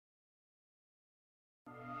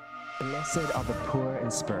Blessed are the poor in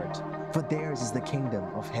spirit, for theirs is the kingdom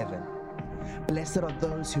of heaven. Blessed are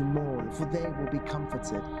those who mourn, for they will be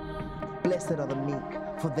comforted. Blessed are the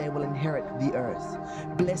meek, for they will inherit the earth.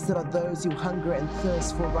 Blessed are those who hunger and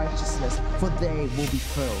thirst for righteousness, for they will be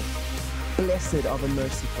filled. Blessed are the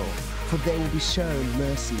merciful, for they will be shown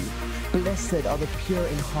mercy. Blessed are the pure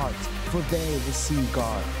in heart, for they will see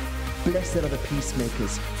God. Blessed are the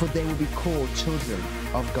peacemakers, for they will be called children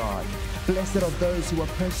of God. Blessed are those who are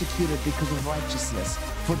persecuted because of righteousness,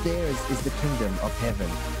 for theirs is the kingdom of heaven.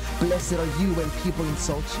 Blessed are you when people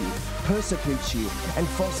insult you, persecute you, and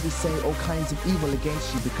falsely say all kinds of evil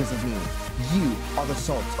against you because of me. You are the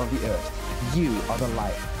salt of the earth. You are the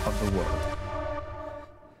light of the world.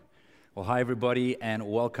 Well, hi everybody, and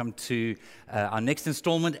welcome to our next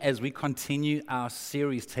installment as we continue our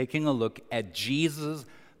series taking a look at Jesus'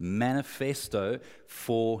 manifesto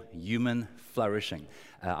for human flourishing.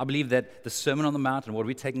 I believe that the Sermon on the Mount and what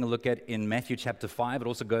we're taking a look at in Matthew chapter 5, it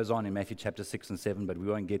also goes on in Matthew chapter 6 and 7, but we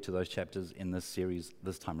won't get to those chapters in this series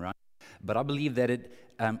this time around. But I believe that it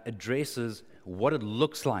addresses what it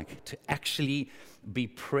looks like to actually be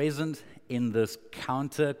present in this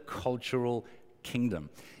counter-cultural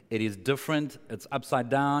kingdom. It is different, it's upside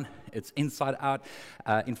down, it's inside out.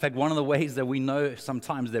 In fact, one of the ways that we know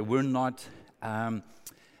sometimes that we're not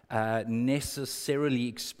necessarily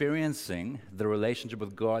experiencing the relationship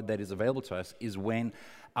with God that is available to us is when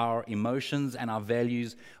our emotions and our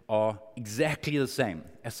values are exactly the same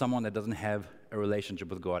as someone that doesn't have a relationship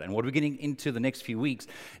with God. And what we're getting into the next few weeks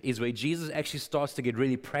is where Jesus actually starts to get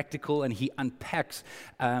really practical, and he unpacks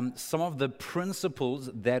some of the principles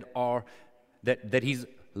that his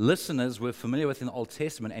listeners were familiar with in the Old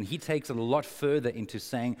Testament, and he takes it a lot further into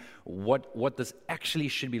saying what this actually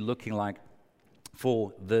should be looking like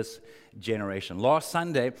for this generation. Last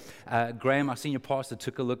Sunday, Graham, our senior pastor,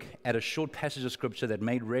 took a look at a short passage of scripture that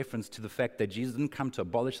made reference to the fact that Jesus didn't come to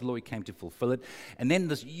abolish the law, he came to fulfill it. And then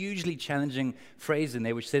this hugely challenging phrase in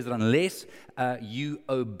there which says that unless you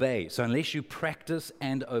obey, so unless you practice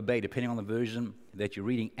and obey, depending on the version that you're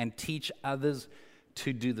reading, and teach others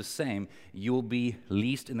to do the same, you'll be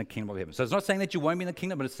least in the kingdom of heaven. So it's not saying that you won't be in the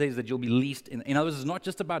kingdom, but it says that you'll be least in. In other words, it's not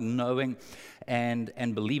just about knowing and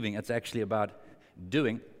believing, it's actually about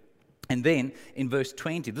doing. And then in verse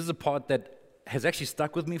 20, this is a part that has actually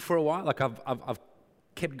stuck with me for a while. Like I've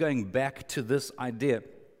kept going back to this idea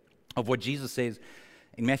of what Jesus says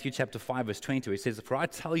in Matthew chapter 5 verse 20. He says, "For I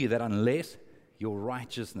tell you that unless your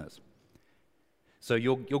righteousness," so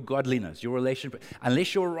your godliness, your relationship,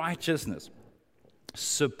 unless your righteousness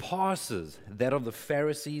surpasses that of the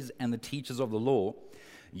Pharisees and the teachers of the law,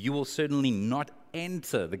 you will certainly not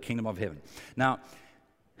enter the kingdom of heaven. Now,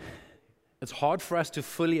 it's hard for us to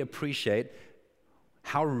fully appreciate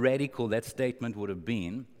how radical that statement would have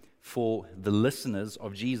been for the listeners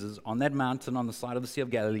of Jesus on that mountain on the side of the Sea of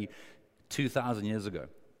Galilee 2,000 years ago.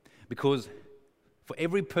 Because for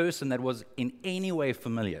every person that was in any way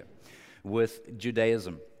familiar with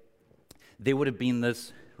Judaism, there would have been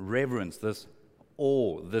this reverence, this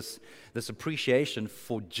awe, this appreciation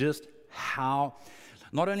for just how,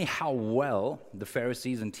 not only how well the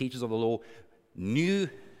Pharisees and teachers of the law knew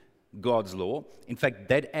God's law. In fact,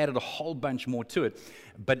 they'd added a whole bunch more to it.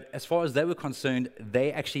 But as far as they were concerned,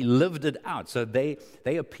 they actually lived it out. So they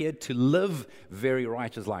appeared to live very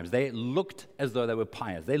righteous lives. They looked as though they were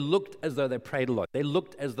pious. They looked as though they prayed a lot. They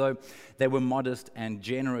looked as though they were modest and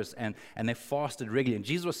generous, and they fasted regularly. And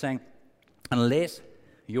Jesus was saying, unless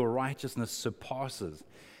your righteousness surpasses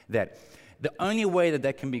that, the only way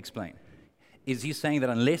that can be explained is he's saying that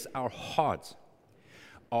unless our hearts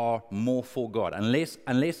are more for God, unless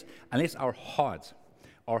our hearts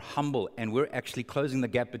are humble and we're actually closing the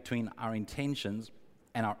gap between our intentions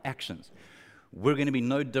and our actions, we're going to be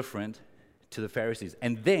no different to the Pharisees.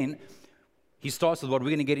 And then he starts with what we're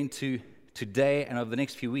going to get into today and over the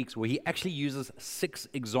next few weeks, where he actually uses 6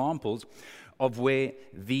 examples of where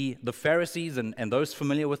the Pharisees and those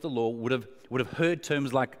familiar with the law would have heard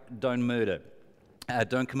terms like don't murder,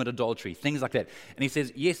 don't commit adultery, things like that. And he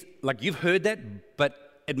says, yes, like you've heard that, but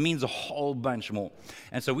it means a whole bunch more.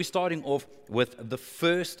 And so we're starting off with the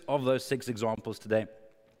first of those 6 examples today,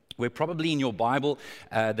 where probably in your Bible,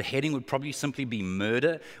 the heading would probably simply be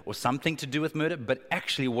murder or something to do with murder, but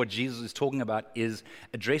actually what Jesus is talking about is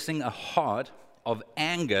addressing a heart of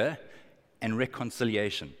anger and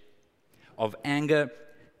reconciliation. Of anger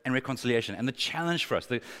and reconciliation. And the challenge for us,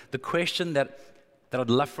 the question that I'd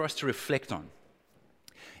love for us to reflect on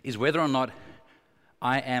is whether or not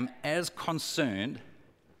I am as concerned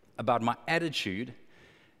about my attitude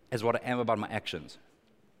as what I am about my actions.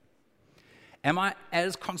 Am I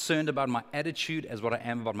as concerned about my attitude as what I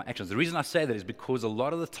am about my actions? The reason I say that is because a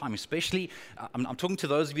lot of the time, especially, I'm talking to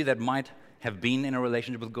those of you that might have been in a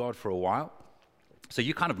relationship with God for a while, so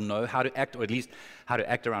you kind of know how to act, or at least how to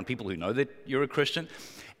act around people who know that you're a Christian.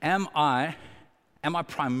 Am I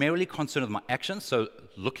primarily concerned with my actions, so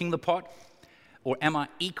looking the part, or am I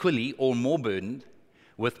equally or more burdened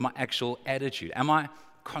with my actual attitude? Am I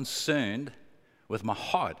concerned with my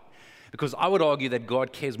heart? Because I would argue that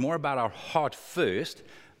God cares more about our heart first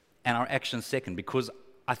and our actions second, because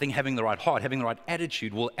I think having the right heart, having the right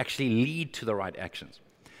attitude will actually lead to the right actions.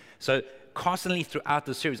 So constantly throughout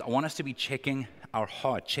the series, I want us to be checking our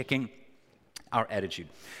heart, checking our attitude.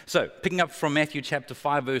 So picking up from Matthew chapter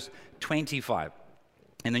 5, verse 25.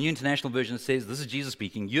 In the New International Version, it says, this is Jesus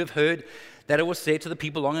speaking, "You have heard that it was said to the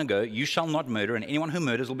people long ago, 'You shall not murder, and anyone who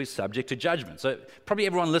murders will be subject to judgment.'" So probably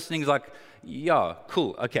everyone listening is like, yeah,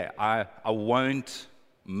 cool, okay, I won't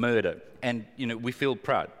murder. And, we feel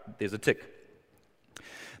proud. There's a tick.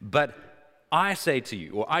 But I say to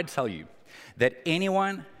you, or I tell you, that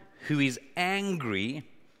anyone who is angry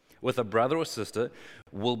with a brother or sister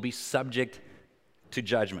will be subject to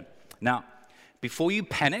judgment. Now, before you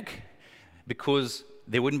panic, because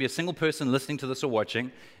there wouldn't be a single person listening to this or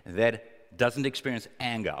watching that doesn't experience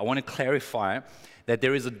anger, I want to clarify that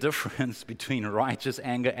there is a difference between righteous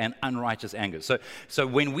anger and unrighteous anger. So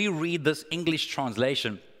when we read this English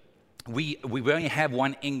translation, we only have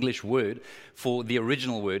one English word for the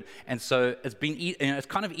original word, and so it's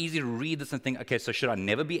kind of easy to read this and think, okay, so should I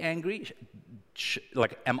never be angry?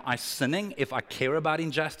 Like, am I sinning if I care about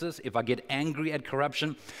injustice, if I get angry at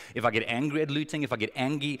corruption, if I get angry at looting, if I get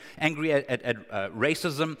angry at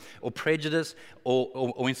racism or prejudice,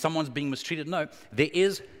 or when someone's being mistreated? No, there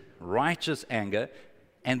is righteous anger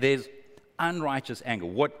and there's unrighteous anger.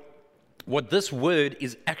 What this word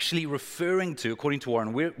is actually referring to, according to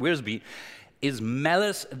Warren Wiersbe, is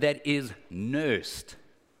malice that is nursed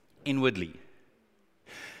inwardly.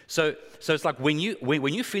 So it's like when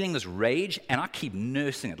you're feeling this rage, and I keep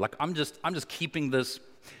nursing it, like I'm just keeping this.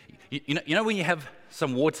 You know when you have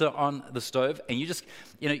some water on the stove, and you just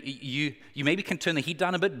you maybe can turn the heat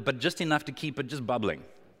down a bit, but just enough to keep it just bubbling.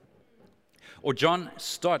 Or John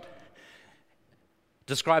Stott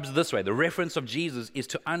describes it this way: the reference of Jesus is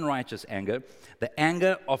to unrighteous anger, the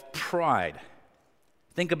anger of pride.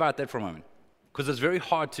 Think about that for a moment, because it's very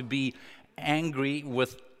hard to be angry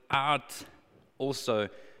without also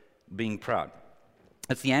being proud.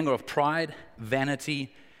 It's the anger of pride,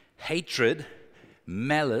 vanity, hatred,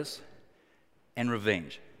 malice, and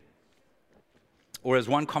revenge. Or as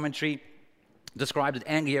one commentary described it,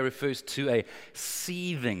 anger here refers to a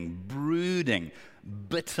seething, brooding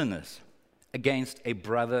bitterness against a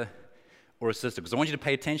brother or a sister. Because I want you to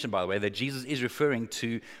pay attention, by the way, that Jesus is referring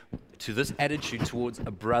to this attitude towards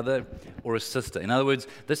a brother or a sister. In other words,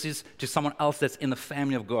 this is to someone else that's in the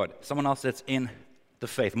family of God, someone else that's in the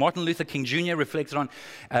faith. Martin Luther King Jr. reflected on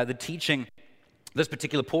the teaching, this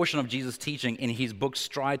particular portion of Jesus' teaching in his book,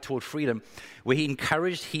 Stride Toward Freedom, where he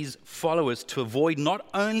encouraged his followers to avoid not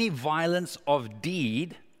only violence of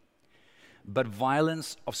deed, but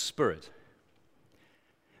violence of spirit.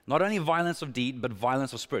 Not only violence of deed, but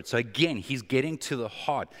violence of spirit. So again, he's getting to the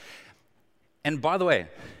heart. And by the way,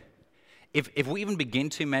 if we even begin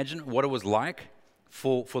to imagine what it was like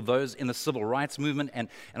for those in the civil rights movement, and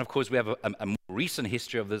of course we have a more recent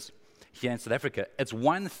history of this here in South Africa, it's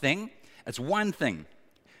one thing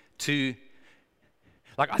to,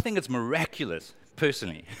 like, I think it's miraculous,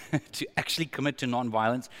 personally, to actually commit to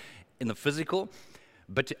nonviolence in the physical,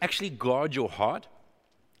 but to actually guard your heart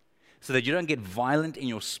so that you don't get violent in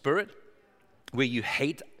your spirit, where you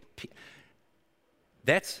hate.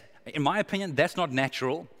 That's, in my opinion, that's not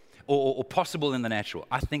natural or possible in the natural.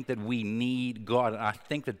 I think that we need God, and I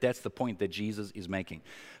think that that's the point that Jesus is making.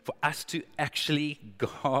 For us to actually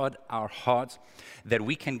guard our hearts, that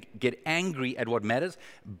we can get angry at what matters,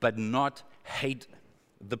 but not hate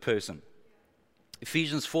the person.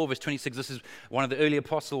 Ephesians 4, verse 26, this is one of the early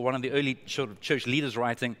apostles, one of the early church leaders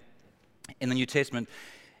writing in the New Testament.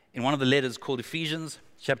 In one of the letters called Ephesians,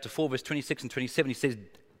 chapter 4, verse 26 and 27, he says,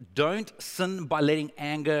 "Don't sin by letting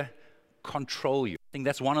anger control you." I think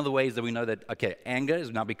that's one of the ways that we know that, okay, anger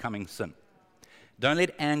is now becoming sin. Don't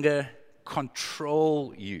let anger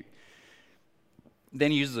control you.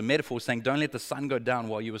 Then he uses a metaphor saying, don't let the sun go down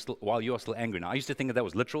while you are still angry. Now, I used to think that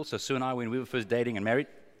was literal. So Sue and I, when we were first dating and married,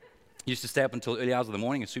 used to stay up until early hours of the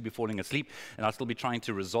morning, and Sue would be falling asleep, and I'd still be trying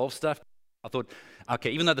to resolve stuff. I thought,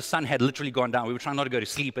 okay, even though the sun had literally gone down, we were trying not to go to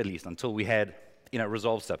sleep at least until we had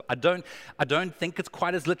resolve stuff. I don't think it's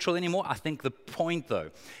quite as literal anymore. I think the point,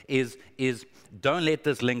 though, is don't let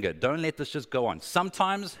this linger. Don't let this just go on.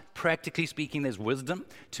 Sometimes, practically speaking, there's wisdom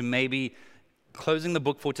to maybe closing the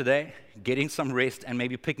book for today, getting some rest, and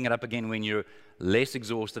maybe picking it up again when you're less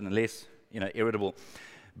exhausted and less, irritable.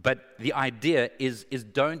 But the idea is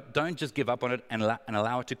don't just give up on it and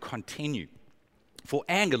allow it to continue. For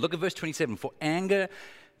anger, look at verse 27. For anger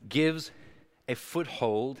gives a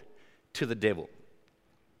foothold to the devil.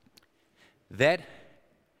 That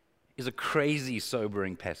is a crazy,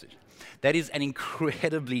 sobering passage. That is an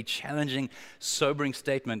incredibly challenging, sobering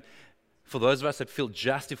statement for those of us that feel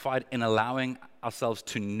justified in allowing ourselves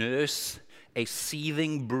to nurse a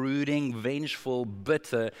seething, brooding, vengeful,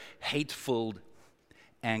 bitter, hateful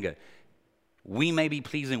anger. We may be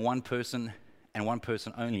pleasing one person and one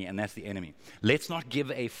person only, and that's the enemy. Let's not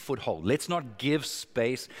give a foothold. Let's not give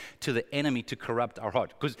space to the enemy to corrupt our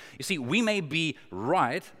heart. Because, you see, we may be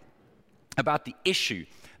right about the issue,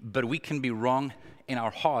 but we can be wrong in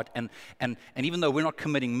our heart. And even though we're not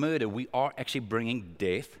committing murder, we are actually bringing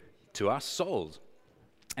death to our souls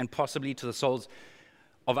and possibly to the souls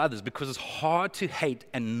of others, because it's hard to hate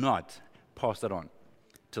and not pass that on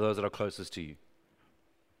to those that are closest to you.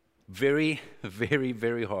 Very, very,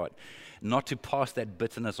 very hard not to pass that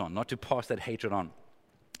bitterness on, not to pass that hatred on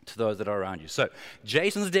to those that are around you. So,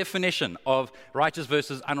 Jason's definition of righteous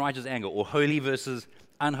versus unrighteous anger, or holy versus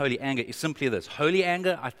unholy anger, is simply this. Holy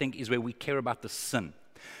anger, I think, is where we care about the sin.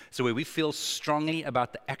 So where we feel strongly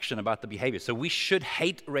about the action, about the behavior. So we should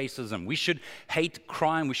hate racism. We should hate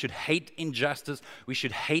crime. We should hate injustice. We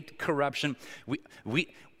should hate corruption.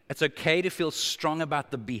 It's okay to feel strong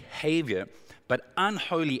about the behavior, but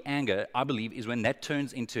unholy anger, I believe, is when that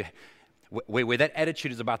turns into where that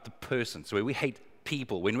attitude is about the person. So where we hate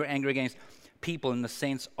people, when we're angry against people in the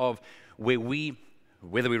sense of where we,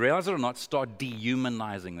 whether we realize it or not, start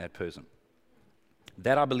dehumanizing that person.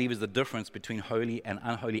 That, I believe, is the difference between holy and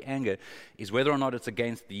unholy anger, is whether or not it's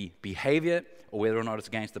against the behavior or whether or not it's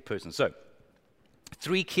against the person. So,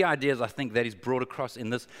 3 key ideas I think that is brought across in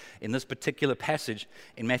this particular passage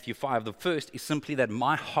in Matthew 5. The first is simply that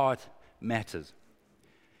my heart matters.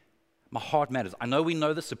 My heart matters. I know we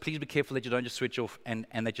know this, so please be careful that you don't just switch off and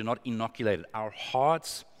that you're not inoculated. Our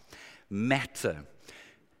hearts matter.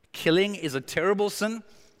 Killing is a terrible sin,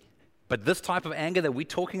 but this type of anger that we're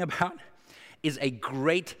talking about is a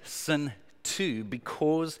great sin too,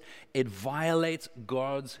 because it violates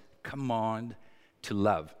God's command to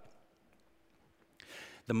love.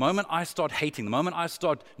 The moment I start hating, the moment I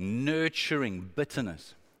start nurturing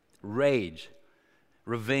bitterness, rage,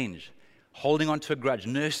 revenge, holding on to a grudge,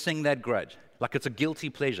 nursing that grudge like it's a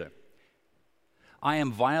guilty pleasure, I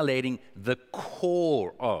am violating the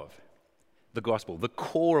core of the gospel, the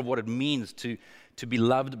core of what it means to be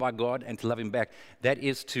loved by God and to love Him back. That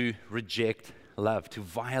is to reject love, to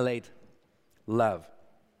violate love.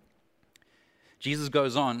 Jesus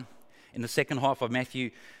goes on in the second half of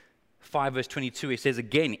Matthew 5 verse 22. He says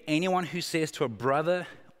again, anyone who says to a brother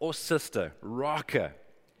or sister, Raka,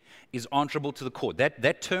 is answerable to the court.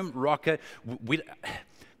 That term, Raka,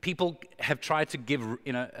 people have tried to give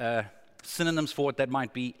synonyms for what that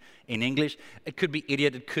might be in English. It could be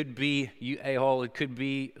idiot, it could be you a-hole, it could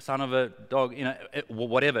be son of a dog,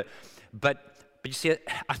 whatever. But you see,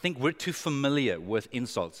 I think we're too familiar with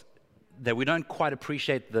insults that we don't quite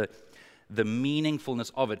appreciate the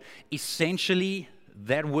meaningfulness of it. Essentially,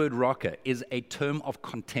 that word Raka is a term of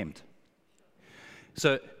contempt.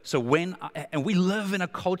 So and we live in a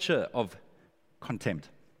culture of contempt.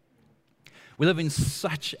 We live in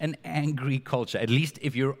such an angry culture. At least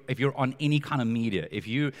if you're on any kind of media, if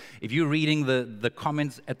you're reading the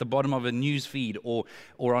comments at the bottom of a news feed or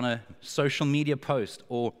on a social media post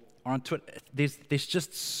or on Twitter, there's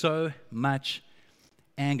just so much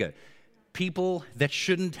anger. People that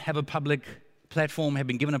shouldn't have a public platform have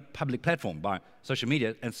been given a public platform by social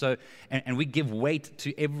media, and we give weight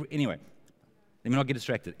to anyway. Let me not get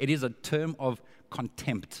distracted. It is a term of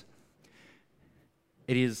contempt.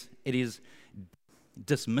 It is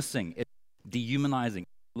dismissing, it's dehumanizing,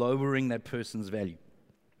 lowering that person's value.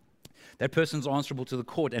 That person's answerable to the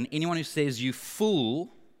court, and anyone who says you fool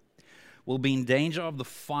will be in danger of the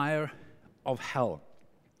fire of hell.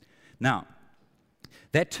 Now,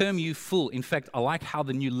 that term you fool, in fact, I like how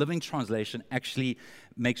the New Living Translation actually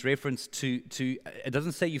makes reference to it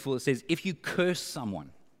doesn't say you fool, it says if you curse someone.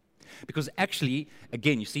 Because actually,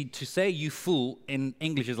 again, you see, to say you fool in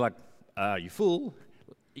English is like, you fool,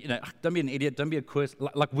 don't be an idiot, don't be a curse.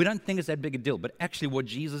 Like, we don't think it's that big a deal. But actually, what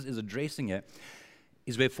Jesus is addressing here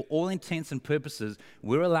is where, for all intents and purposes,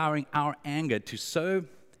 we're allowing our anger to so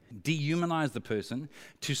dehumanize the person,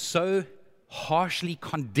 to so harshly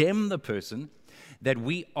condemn the person that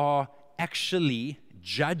we are actually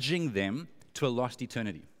judging them to a lost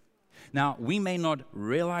eternity. Now, we may not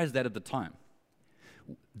realize that at the time.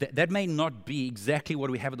 That may not be exactly what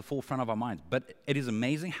we have at the forefront of our minds, but it is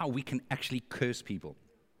amazing how we can actually curse people.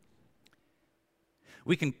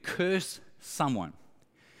 We can curse someone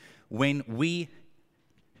when we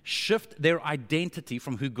shift their identity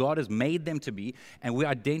from who God has made them to be, and we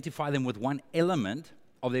identify them with one element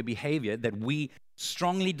of their behavior that we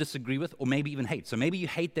strongly disagree with or maybe even hate. So maybe you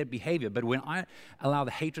hate that behavior, but when I allow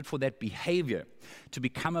the hatred for that behavior to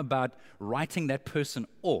become about writing that person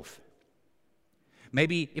off,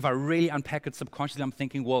 maybe if I really unpack it subconsciously, I'm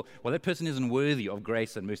thinking, well, that person isn't worthy of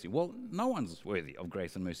grace and mercy. Well, no one's worthy of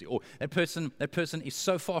grace and mercy. Or that person is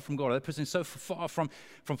so far from God. Or that person is so far from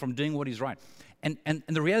doing what is right. And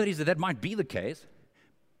the reality is that might be the case,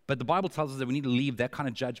 but the Bible tells us that we need to leave that kind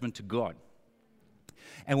of judgment to God.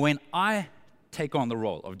 And when I take on the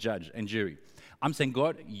role of judge and jury, I'm saying,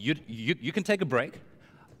 God, you can take a break.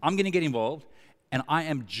 I'm going to get involved. And I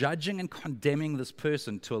am judging and condemning this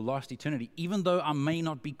person to a lost eternity, even though I may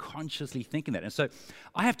not be consciously thinking that. And so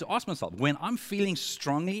I have to ask myself, when I'm feeling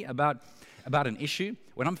strongly about an issue,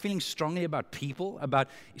 when I'm feeling strongly about people,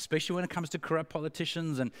 especially when it comes to corrupt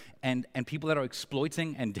politicians and people that are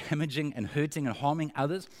exploiting and damaging and hurting and harming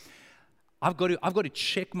others, I've got to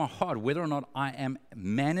check my heart whether or not I am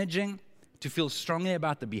managing to feel strongly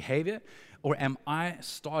about the behavior, or am I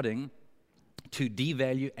starting to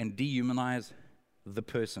devalue and dehumanize the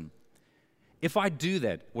person. If I do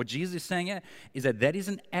that, what Jesus is saying here is that is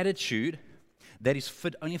an attitude that is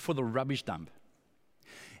fit only for the rubbish dump.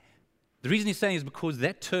 The reason he's saying is because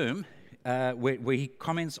that term, where he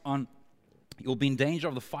comments on, you'll be in danger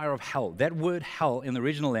of the fire of hell. That word hell in the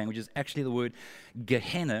original language is actually the word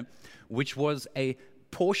Gehenna, which was a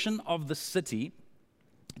portion of the city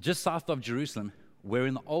just south of Jerusalem, where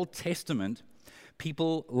in the Old Testament,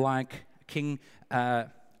 people like King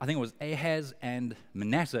I think it was Ahaz and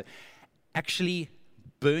Manasseh, actually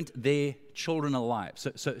burnt their children alive. So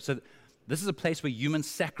this is a place where human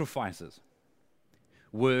sacrifices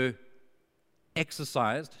were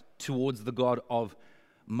exercised towards the god of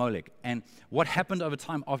Molech. And what happened over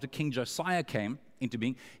time after King Josiah came into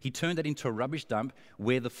being, he turned that into a rubbish dump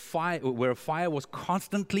where a fire was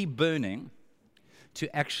constantly burning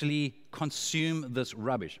to actually consume this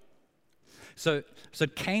rubbish. So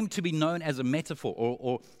it came to be known as a metaphor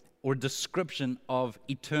or description of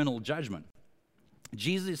eternal judgment.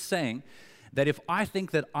 Jesus is saying that if I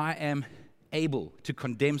think that I am able to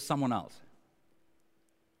condemn someone else,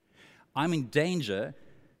 I'm in danger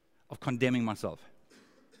of condemning myself.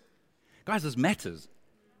 Guys, this matters.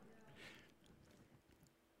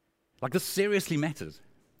 Like, this seriously matters.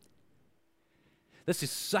 This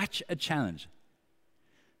is such a challenge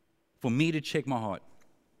for me to check my heart,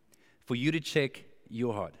 for you to check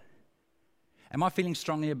your heart. Am I feeling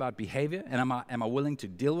strongly about behavior, and am I willing to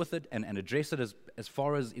deal with it and address it as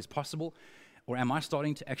far as is possible? Or am I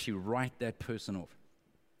starting to actually write that person off?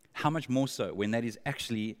 How much more so when that is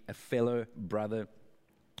actually a fellow brother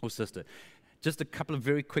or sister? Just a couple of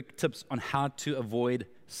very quick tips on how to avoid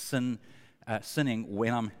sinning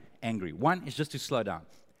when I'm angry. One is just to slow down.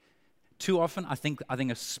 Too often, I think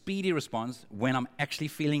a speedy response when I'm actually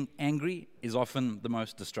feeling angry is often the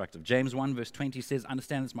most destructive. James 1 verse 20 says,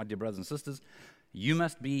 "Understand this, my dear brothers and sisters, you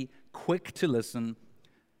must be quick to listen,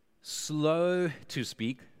 slow to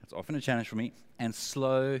speak," that's often a challenge for me, and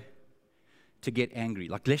slow to get angry.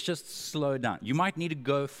 Like, let's just slow down. You might need to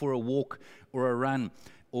go for a walk or a run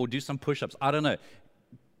or do some push-ups. I don't know.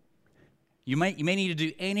 You may need to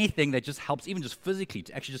do anything that just helps, even just physically,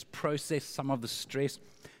 to actually just process some of the stress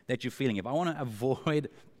that you're feeling. If I want to avoid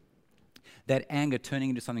that anger turning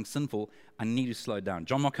into something sinful, I need to slow down.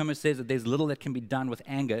 John Mark Comer says that there's little that can be done with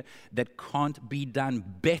anger that can't be done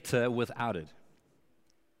better without it.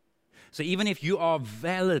 So even if you are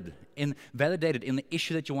validated in the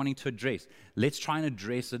issue that you're wanting to address, let's try and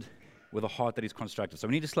address it with a heart that is constructive. So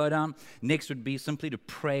we need to slow down. Next would be simply to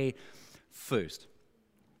pray first.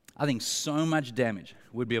 I think so much damage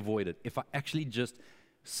would be avoided if I actually just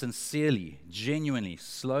sincerely, genuinely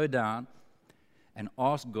slow down and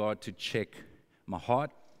ask God to check my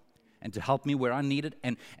heart and to help me where I need it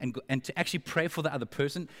and to actually pray for the other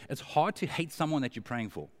person. It's hard to hate someone that you're praying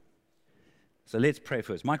for. So let's pray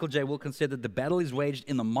first. Michael J. Wilkins said that the battle is waged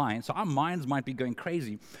in the mind. So our minds might be going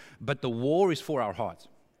crazy, but the war is for our hearts.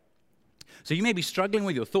 So you may be struggling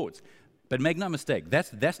with your thoughts, but make no mistake,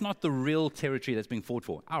 that's not the real territory that's being fought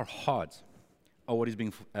for. Our hearts are what is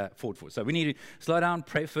being fought for. So we need to slow down,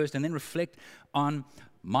 pray first, and then reflect on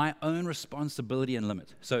my own responsibility and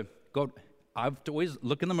limit. So God, I have to always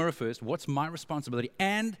look in the mirror first. What's my responsibility?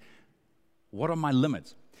 And what are my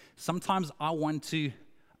limits? Sometimes I want to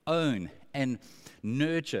own and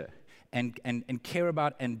nurture and care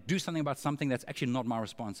about and do something about something that's actually not my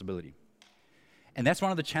responsibility. And that's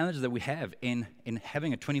one of the challenges that we have in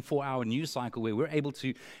having a 24-hour news cycle where we're able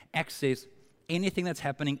to access anything that's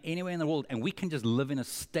happening anywhere in the world, and we can just live in a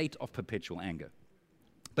state of perpetual anger.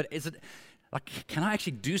 But is it, like, can I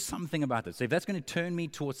actually do something about this? So if that's going to turn me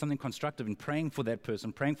towards something constructive and praying for that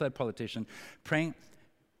person, praying for that politician, praying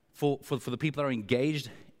for the people that are engaged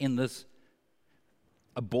in this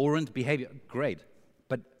abhorrent behavior, great.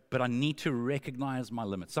 But I need to recognize my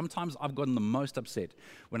limits. Sometimes I've gotten the most upset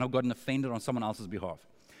when I've gotten offended on someone else's behalf.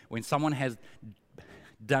 When someone has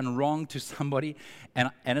done wrong to somebody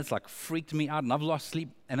and it's like freaked me out and I've lost sleep,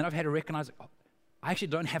 and then I've had to recognize, oh, I actually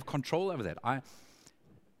don't have control over that. I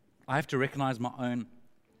have to recognize my own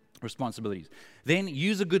responsibilities. Then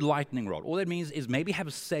use a good lightning rod. All that means is maybe have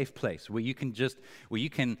a safe place where you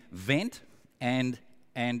can vent and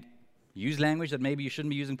use language that maybe you shouldn't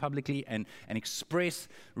be using publicly and express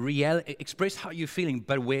how you're feeling,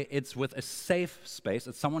 but where it's with a safe space.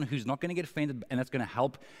 It's someone who's not going to get offended, and that's going to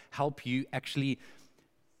help you actually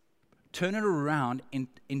turn it around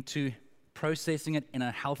into processing it in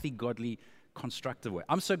a healthy, godly, constructive way.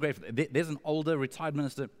 I'm so grateful. There's an older retired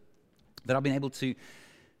minister that I've been able to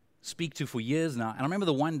speak to for years now. And I remember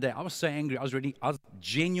the one day I was so angry, I was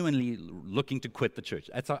genuinely looking to quit the church.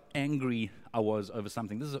 That's how angry I was over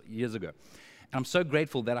something. This is years ago. And I'm so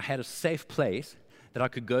grateful that I had a safe place that I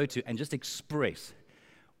could go to and just express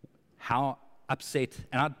how upset,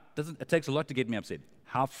 and it takes a lot to get me upset,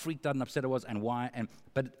 how freaked out and upset I was and why.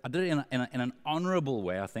 But I did it in an honorable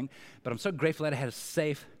way, I think. But I'm so grateful that I had a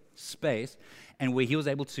safe space and where he was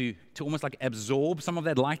able to almost like absorb some of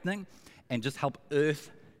that lightning and just help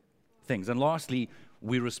earth things. And lastly,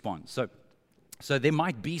 we respond. So there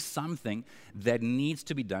might be something that needs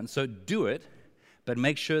to be done. So do it, but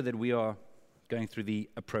make sure that we are going through the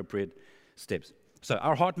appropriate steps. So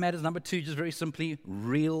our heart matters. Number 2, just very simply,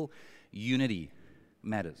 real unity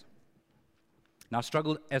matters. Now, I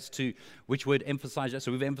struggled as to which word emphasize.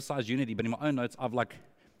 So we've emphasized unity, but in my own notes, I've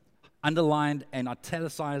underlined and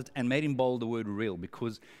italicized and made in bold the word real,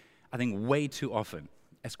 because I think way too often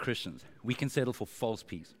as Christians, we can settle for false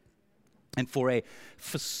peace and for a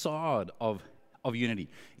facade of unity.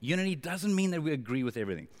 Unity doesn't mean that we agree with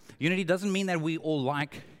everything. Unity doesn't mean that we all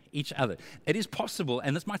like each other. It is possible,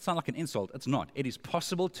 and this might sound like an insult, it's not. It is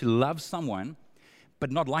possible to love someone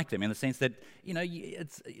but not like them, in the sense that,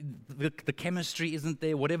 it's the chemistry isn't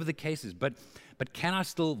there, whatever the case is. But can I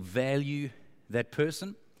still value that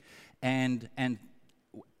person and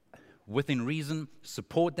within reason,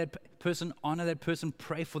 support that person, honor that person,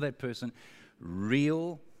 pray for that person?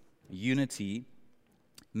 Real unity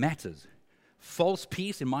matters. False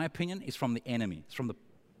peace, in my opinion, is from the enemy. It's from the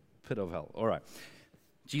pit of hell. All right.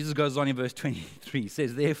 Jesus goes on in verse 23. He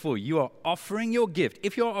says, therefore, you are offering your gift.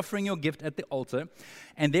 If you are offering your gift at the altar,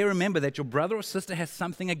 and there remember that your brother or sister has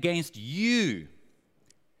something against you,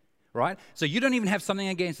 right? So you don't even have something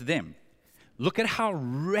against them. Look at how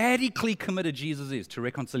radically committed Jesus is to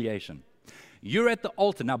reconciliation. You're at the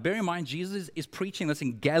altar. Now, bear in mind, Jesus is preaching this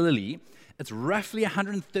in Galilee. It's roughly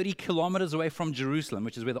 130 kilometers away from Jerusalem,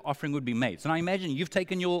 which is where the offering would be made. So now imagine you've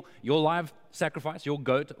taken your live sacrifice, your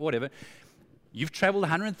goat, whatever. You've traveled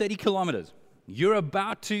 130 kilometers. You're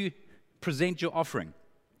about to present your offering.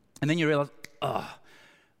 And then you realize,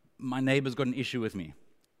 my neighbor's got an issue with me.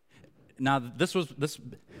 Now, this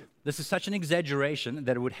is such an exaggeration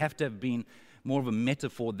that it would have to have been more of a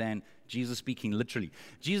metaphor than Jesus speaking literally.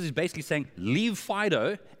 Jesus is basically saying, leave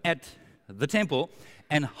Fido at the temple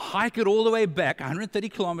and hike it all the way back, 130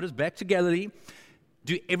 kilometers back to Galilee,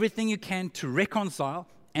 do everything you can to reconcile,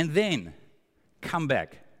 and then come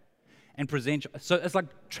back and present. So it's like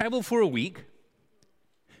travel for a week,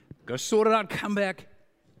 go sort it out, come back,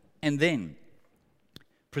 and then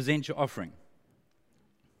present your offering.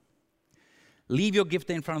 Leave your gift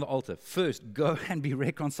there in front of the altar. First, go and be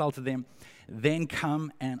reconciled to them. Then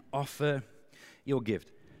come and offer your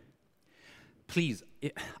gift. Please,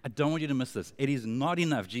 I don't want you to miss this. It is not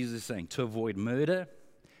enough, Jesus is saying, to avoid murder.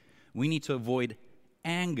 We need to avoid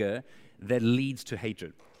anger that leads to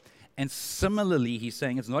hatred. And similarly, he's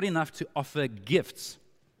saying it's not enough to offer gifts,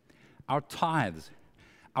 our tithes,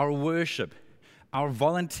 our worship, our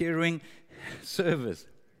volunteering service.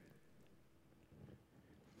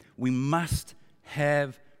 We must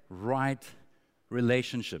have right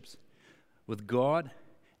relationships with God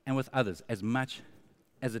and with others as much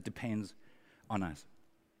as it depends on us.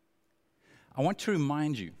 I want to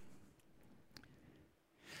remind you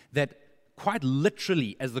that quite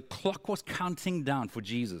literally, as the clock was counting down for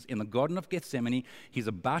Jesus in the Garden of Gethsemane, he's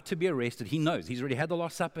about to be arrested. He knows. He's already had the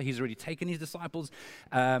Last Supper. He's already taken his disciples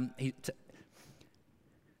through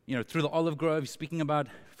the olive grove, speaking about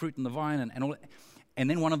fruit in the vine and all. And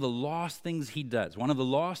then one of the last things he does, one of the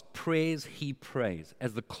last prayers he prays,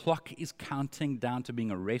 as the clock is counting down to being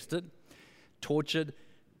arrested, tortured,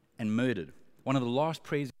 and murdered, one of the last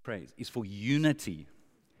prayers he prays is for unity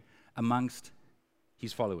amongst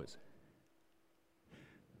his followers.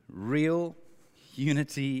 Real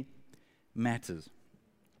unity matters.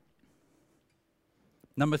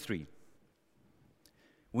 Number 3,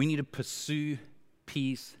 we need to pursue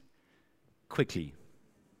peace quickly.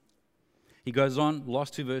 He goes on,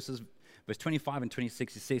 last 2 verses, verse 25 and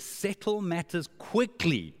 26, he says, settle matters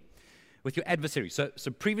quickly with your adversary. So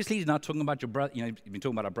previously he's not talking about your brother, you've been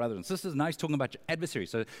talking about our brothers and sisters, now he's talking about your adversary.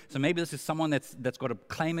 So maybe this is someone that's got a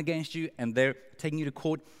claim against you and they're taking you to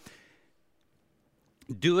court.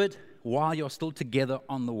 Do it while you're still together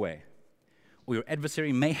on the way. Or your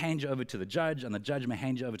adversary may hand you over to the judge, and the judge may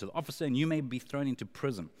hand you over to the officer, and you may be thrown into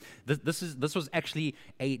prison. This was actually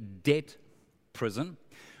a debt prison,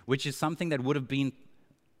 which is something that would have been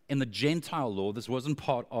in the Gentile law. This wasn't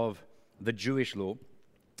part of the Jewish law,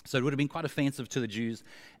 so it would have been quite offensive to the Jews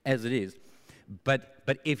as it is. But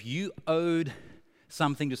if you owed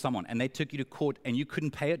something to someone and they took you to court and you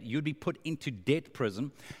couldn't pay it, you'd be put into debt prison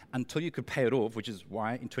until you could pay it off, which is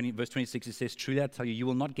why in verse 26 it says, truly I tell you, you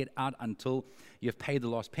will not get out until you have paid the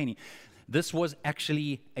last penny. This was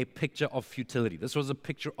actually a picture of futility. This was a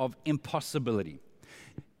picture of impossibility.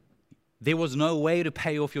 There was no way to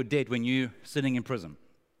pay off your debt when you're sitting in prison.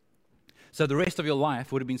 So the rest of your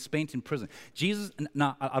life would have been spent in prison. Jesus,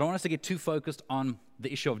 now I don't want us to get too focused on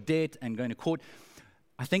the issue of debt and going to court.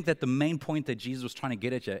 I think that the main point that Jesus was trying to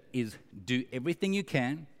get at you is do everything you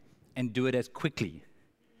can and do it as quickly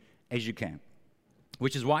as you can.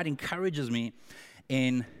 Which is why it encourages me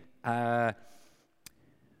in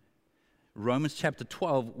Romans chapter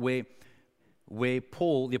 12 where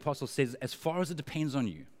Paul, the apostle, says, as far as it depends on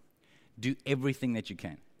you, do everything that you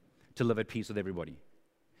can to live at peace with everybody.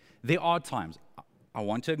 There are times, I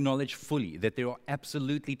want to acknowledge fully that there are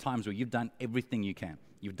absolutely times where you've done everything you can.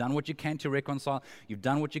 You've done what you can to reconcile. You've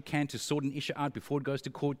done what you can to sort an issue out before it goes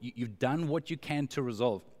to court. You've done what you can to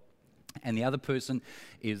resolve. And the other person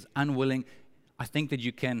is unwilling. I think that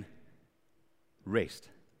you can rest.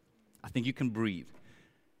 I think you can breathe.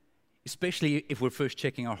 Especially if we're first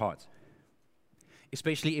checking our hearts.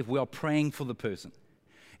 Especially if we are praying for the person.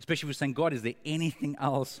 Especially if we're saying, God, is there anything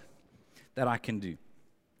else that I can do?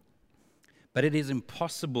 But it is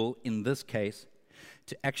impossible in this case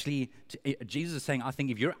to actually, Jesus is saying, I think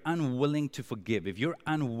if you're unwilling to forgive, if you're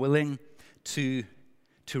unwilling to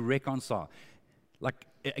reconcile, like,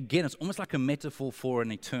 again, it's almost like a metaphor for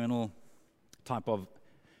an eternal type of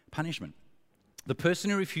punishment. The person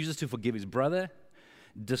who refuses to forgive his brother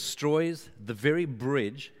destroys the very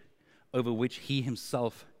bridge over which he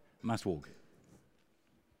himself must walk.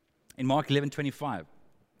 In Mark 11:25,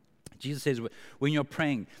 Jesus says, when you're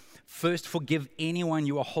praying, first forgive anyone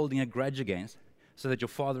you are holding a grudge against, so that your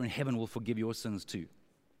Father in heaven will forgive your sins too.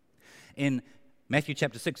 In Matthew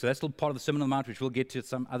chapter 6, so that's still part of the Sermon on the Mount, which we'll get to at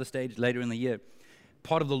some other stage later in the year.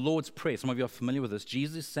 Part of the Lord's Prayer, some of you are familiar with this.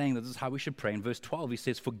 Jesus is saying that this is how we should pray. In verse 12, he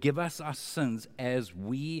says, forgive us our sins as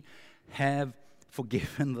we have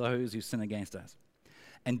forgiven those who sin against us.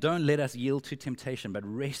 And don't let us yield to temptation, but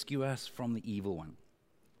rescue us from the evil one.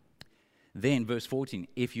 Then, verse 14,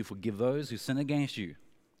 if you forgive those who sin against you,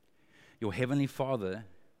 your heavenly Father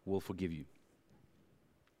will forgive you.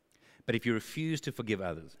 But if you refuse to forgive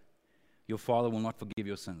others, your Father will not forgive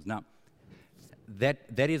your sins. Now, that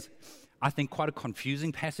is, I think, quite a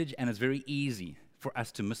confusing passage, and it's very easy for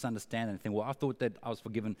us to misunderstand and think, well, I thought that I was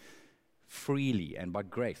forgiven freely and by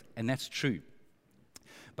grace. And that's true.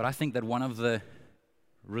 But I think that one of the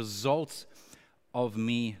results of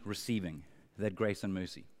me receiving that grace and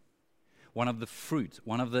mercy, one of the fruits,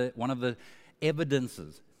 one of the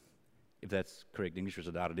evidences, if that's correct English, which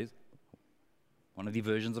I doubt it is, one of the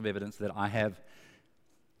versions of evidence that I have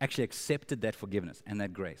actually accepted that forgiveness and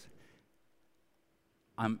that grace.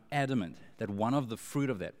 I'm adamant that one of the fruit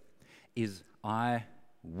of that is I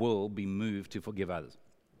will be moved to forgive others.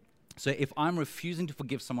 So if I'm refusing to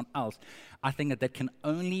forgive someone else, I think that can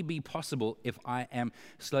only be possible if I am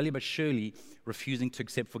slowly but surely refusing to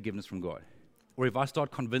accept forgiveness from God. Or if I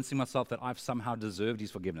start convincing myself that I've somehow deserved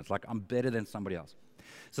his forgiveness, like I'm better than somebody else.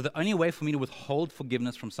 So the only way for me to withhold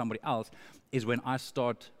forgiveness from somebody else is when I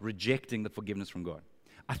start rejecting the forgiveness from God.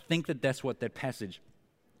 I think that that's what that passage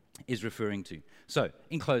is referring to. So,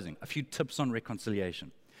 in closing, a few tips on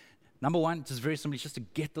reconciliation. Number one, just very simply, just to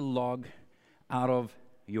get the log out of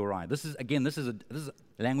your eye. This is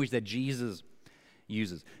language that Jesus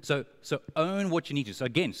uses. So own what you need to. So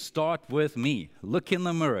again, start with me. Look in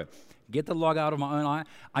the mirror. Get the log out of my own eye.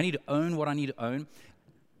 I need to own what I need to own.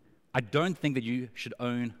 I don't think that you should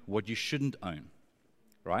own what you shouldn't own.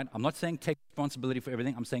 Right? I'm not saying take responsibility for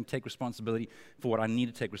everything. I'm saying take responsibility for what I need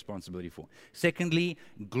to take responsibility for. Secondly,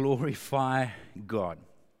 glorify God.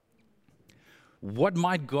 What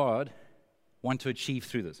might God want to achieve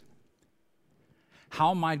through this?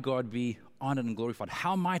 How might God be honored and glorified?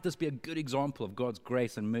 How might this be a good example of God's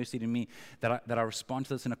grace and mercy to me, that I respond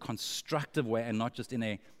to this in a constructive way and not just in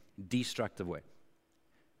a destructive way?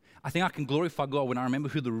 I think I can glorify God when I remember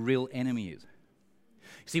who the real enemy is.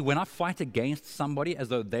 See, when I fight against somebody as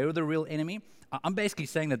though they're the real enemy, I'm basically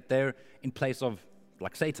saying that they're in place of,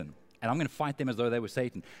 like, Satan. And I'm going to fight them as though they were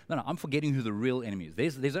Satan. No, I'm forgetting who the real enemy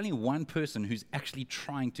is. There's only one person who's actually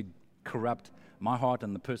trying to corrupt my heart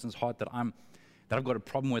and the person's heart that I've got a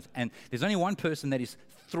problem with. And there's only one person that is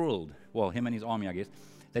thrilled, well, him and his army, I guess,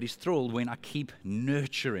 that is thrilled when I keep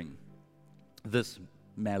nurturing this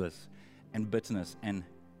malice and bitterness and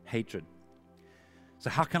hatred. So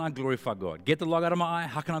how can I glorify God? Get the log out of my eye.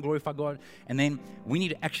 How can I glorify God? And then we need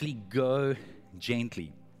to actually go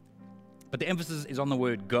gently. But the emphasis is on the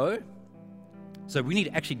word go. So we need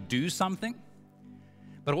to actually do something.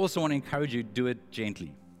 But I also want to encourage you to do it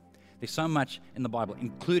gently. There's so much in the Bible,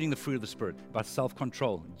 including the fruit of the Spirit, about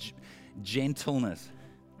self-control, gentleness,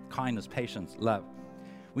 kindness, patience, love.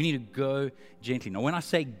 We need to go gently. Now, when I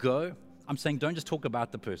say go, I'm saying don't just talk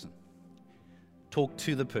about the person. Talk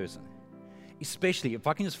to the person. Especially, if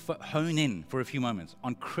I can just hone in for a few moments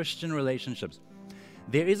on Christian relationships.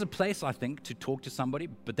 There is a place, I think, to talk to somebody,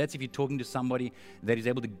 but that's if you're talking to somebody that is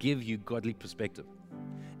able to give you godly perspective.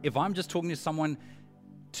 If I'm just talking to someone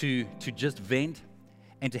to just vent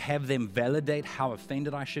and to have them validate how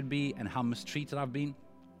offended I should be and how mistreated I've been,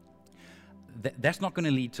 that's not going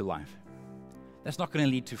to lead to life. That's not going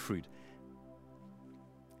to lead to fruit.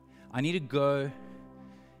 I need to go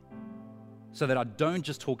so that I don't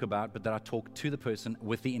just talk about, but that I talk to the person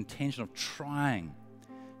with the intention of trying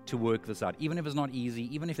to work this out, even if it's not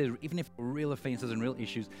easy, even if there are real offenses and real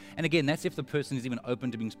issues. And again, that's if the person is even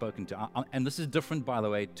open to being spoken to. And this is different, by the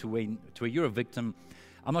way, to where you're a victim.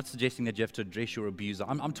 I'm not suggesting that you have to address your abuser.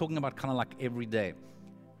 I'm talking about kind of like everyday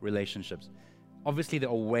relationships. Obviously, there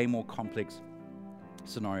are way more complex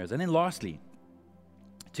scenarios. And then lastly,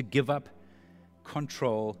 to give up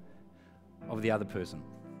control of the other person.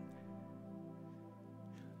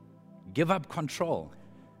 Give up control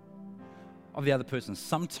of the other person.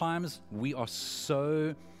 Sometimes we are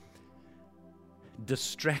so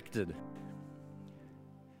distracted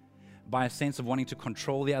by a sense of wanting to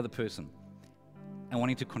control the other person and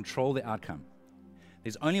wanting to control the outcome.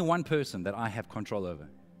 There's only one person that I have control over,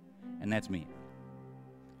 and that's me.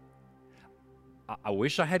 I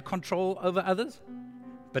wish I had control over others,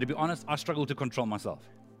 but to be honest, I struggle to control myself.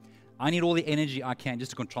 I need all the energy I can just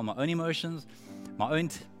to control my own emotions, my own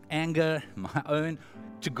anger,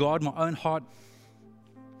 to God, my own heart.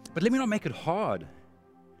 But let me not make it hard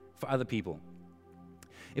for other people.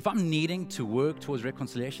 If I'm needing to work towards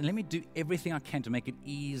reconciliation, let me do everything I can to make it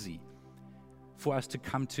easy for us to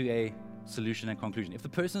come to a solution and conclusion. If the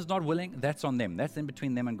person is not willing, that's on them. That's in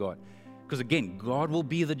between them and God. Because again, God will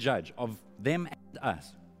be the judge of them and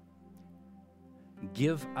us.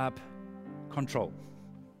 Give up control.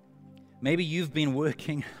 Maybe you've been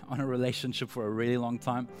working on a relationship for a really long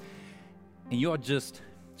time, and you are just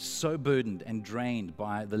so burdened and drained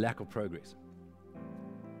by the lack of progress.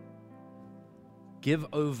 Give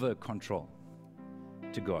over control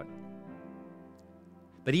to God.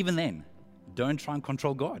 But even then, don't try and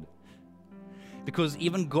control God, because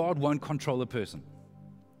even God won't control a person.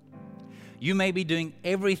 You may be doing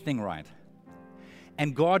everything right,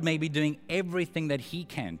 and God may be doing everything that He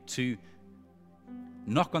can to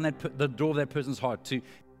knock on the door of that person's heart, to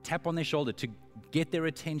tap on their shoulder, to get their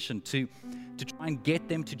attention, to try and get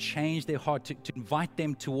them to change their heart, to invite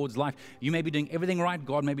them towards life. You may be doing everything right,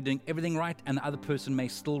 God may be doing everything right, and the other person may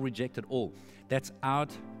still reject it all. That's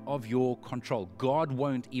out of your control. God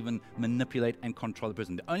won't even manipulate and control the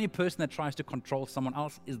person. The only person that tries to control someone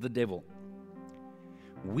else is the devil.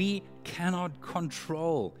 We cannot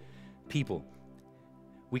control people.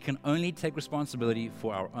 We can only take responsibility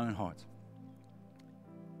for our own hearts.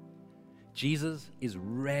 Jesus is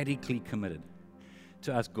radically committed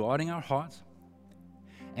to us guarding our hearts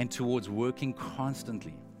and towards working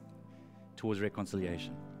constantly towards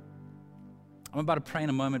reconciliation. I'm about to pray in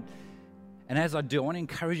a moment, and as I do, I want to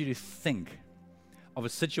encourage you to think of a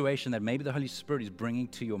situation that maybe the Holy Spirit is bringing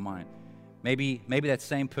to your mind. Maybe that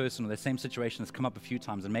same person or that same situation has come up a few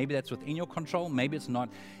times, and maybe that's within your control, maybe it's not,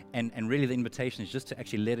 and really the invitation is just to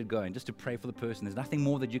actually let it go and just to pray for the person. There's nothing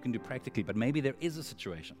more that you can do practically, but maybe there is a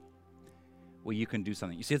situation where you can do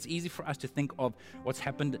something. You see, it's easy for us to think of what's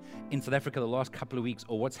happened in South Africa the last couple of weeks,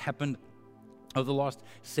 or what's happened over the last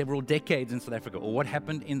several decades in South Africa, or what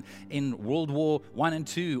happened in World War I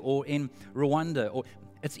and II, or in Rwanda. Or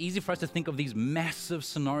it's easy for us to think of these massive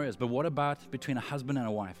scenarios, but what about between a husband and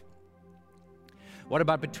a wife? What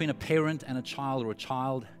about between a parent and a child, or a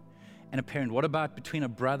child and a parent? What about between a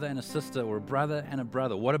brother and a sister, or a brother and a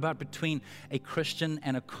brother? What about between a Christian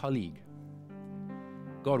and a colleague?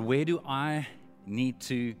 God, where do I need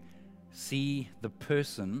to see the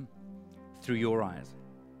person through your eyes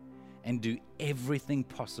and do everything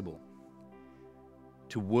possible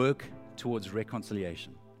to work towards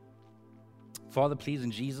reconciliation? Father, please,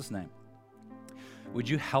 in Jesus' name, would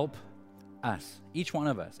you help us, each one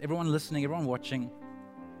of us, everyone listening, everyone watching,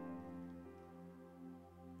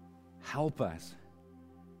 help us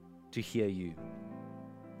to hear you.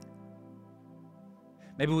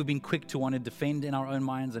 Maybe we've been quick to want to defend in our own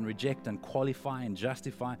minds and reject and qualify and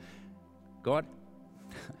justify. God,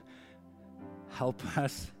 help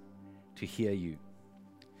us to hear you.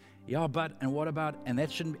 Yeah, but, and what about, and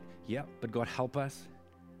that shouldn't be, yeah, but God, help us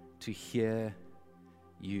to hear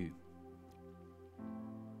you.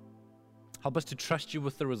 Help us to trust you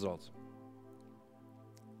with the results.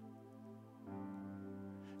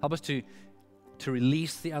 Help us to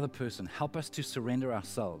release the other person. Help us to surrender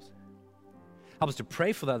ourselves. Help us to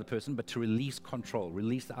pray for the other person, but to release control,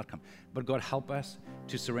 release the outcome. But God, help us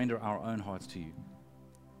to surrender our own hearts to you.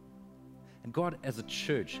 And God, as a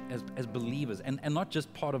church, as believers, and not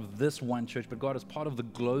just part of this one church, but God, as part of the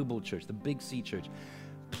global church, the Big C church,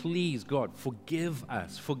 please, God, forgive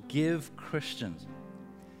us, forgive Christians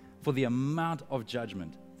for the amount of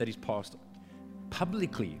judgment that is passed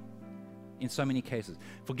publicly in so many cases.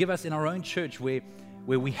 Forgive us in our own church where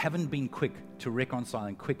we haven't been quick to reconcile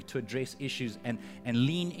and quick to address issues and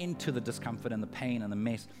lean into the discomfort and the pain and the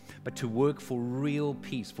mess, but to work for real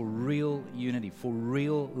peace, for real unity, for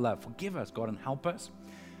real love. Forgive us, God, and help us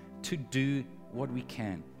to do what we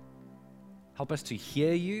can. Help us to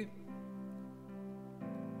hear you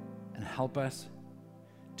and help us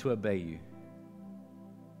to obey you.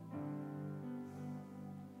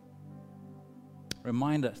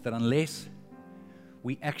 Remind us that unless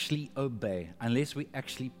we actually obey, unless we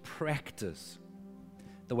actually practice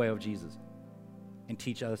the way of Jesus and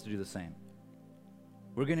teach others to do the same,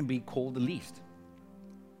 we're going to be called the least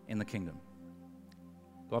in the kingdom.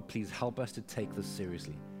 God, please help us to take this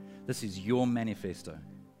seriously. This is your manifesto.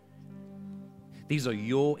 These are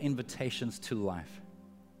your invitations to life.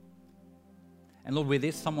 And Lord, where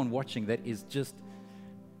there's someone watching that is just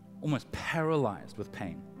almost paralyzed with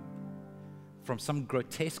pain from some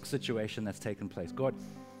grotesque situation that's taken place, God,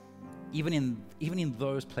 even in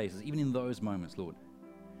those places, even in those moments, Lord,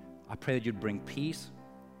 I pray that you'd bring peace,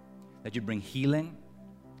 that you'd bring healing,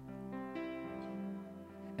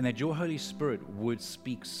 and that your Holy Spirit would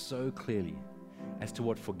speak so clearly as to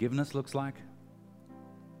what forgiveness looks like,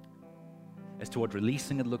 as to what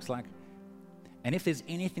releasing it looks like, and if there's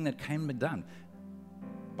anything that can be done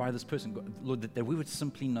by this person, God, Lord, that we would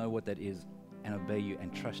simply know what that is and obey you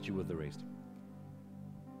and trust you with the rest.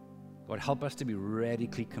 God, help us to be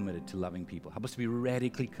radically committed to loving people. Help us to be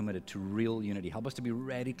radically committed to real unity. Help us to be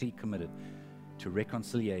radically committed to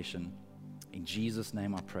reconciliation. In Jesus'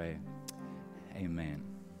 name I pray. Amen.